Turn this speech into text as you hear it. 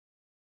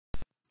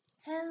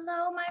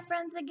Hello, my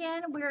friends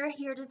again. We're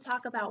here to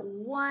talk about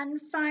one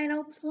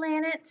final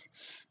planet.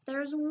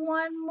 There's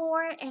one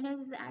more, and it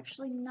is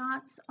actually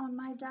not on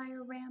my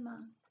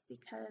diorama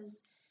because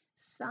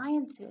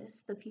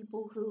scientists, the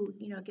people who,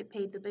 get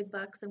paid the big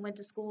bucks and went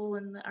to school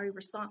and are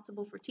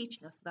responsible for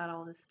teaching us about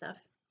all this stuff,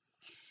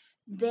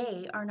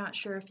 they are not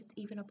sure if it's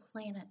even a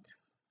planet.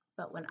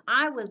 But when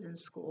I was in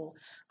school,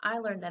 I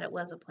learned that it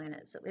was a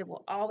planet, so it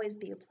will always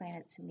be a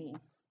planet to me.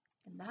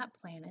 And that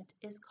planet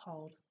is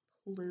called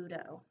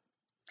Pluto.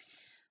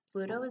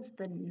 Pluto is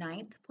the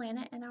 9th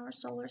planet in our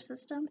solar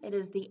system. It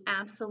is the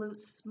absolute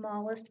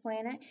smallest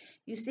planet.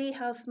 You see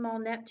how small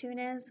Neptune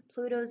is?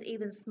 Pluto's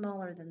even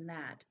smaller than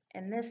that.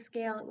 In this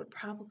scale, it would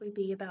probably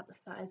be about the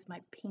size of my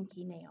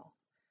pinky nail.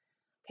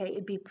 Okay,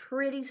 it'd be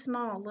pretty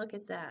small. Look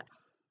at that.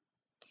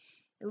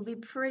 It would be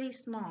pretty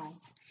small.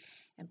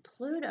 And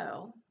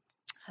Pluto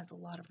has a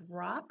lot of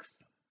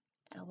rocks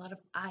and a lot of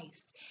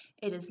ice.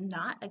 It is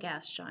not a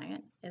gas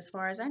giant. As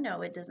far as I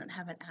know, it doesn't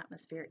have an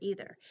atmosphere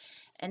either.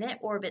 And it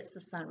orbits the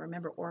sun.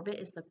 Remember, orbit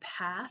is the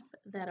path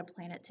that a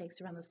planet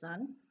takes around the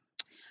sun.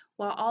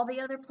 While all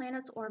the other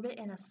planets orbit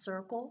in a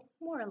circle,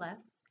 more or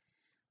less,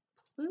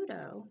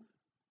 Pluto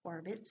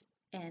orbits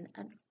in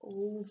an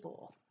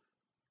oval.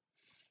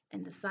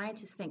 And the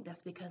scientists think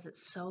that's because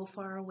it's so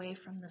far away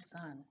from the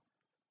sun.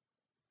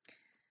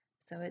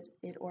 So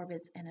it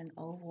orbits in an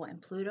oval. And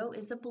Pluto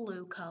is a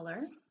blue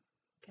color.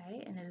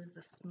 Okay, and it is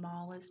the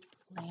smallest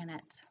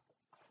planet.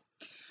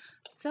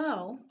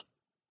 So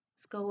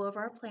let's go over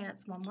our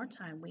planets one more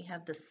time. We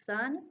have the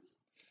sun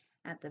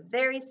at the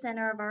very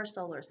center of our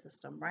solar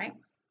system, right?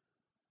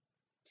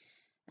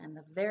 And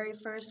the very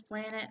first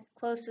planet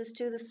closest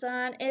to the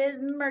sun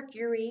is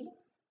Mercury,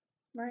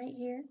 right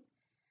here.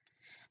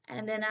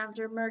 And then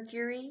after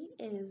Mercury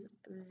is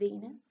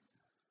Venus.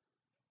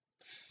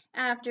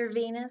 After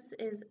Venus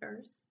is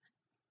Earth,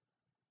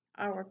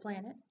 our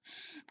planet.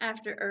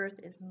 After Earth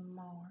is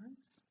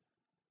Mars.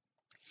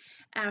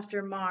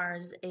 After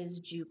Mars is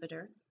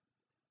Jupiter.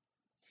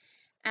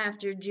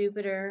 After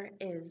Jupiter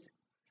is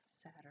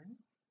Saturn.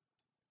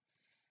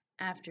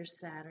 After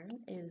Saturn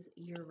is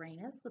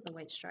Uranus with the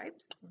white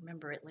stripes.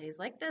 Remember, it lays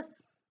like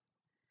this.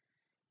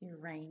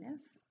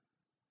 Uranus,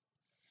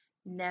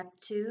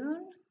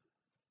 Neptune,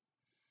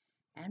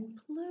 and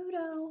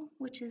Pluto,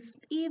 which is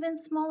even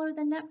smaller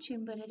than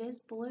Neptune, but it is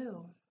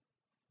blue.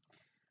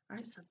 All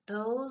right, so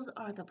those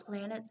are the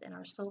planets in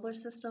our solar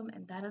system,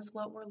 and that is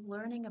what we're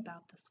learning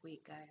about this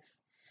week, guys.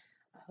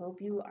 I hope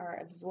you are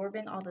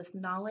absorbing all this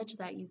knowledge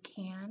that you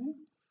can.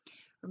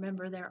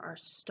 Remember, there are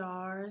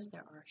stars,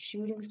 there are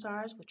shooting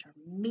stars, which are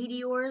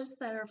meteors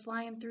that are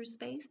flying through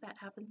space. That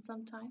happens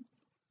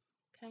sometimes.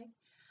 Okay?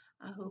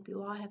 I hope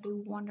you all have a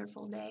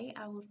wonderful day.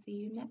 I will see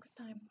you next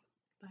time.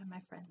 Bye,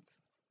 my friends.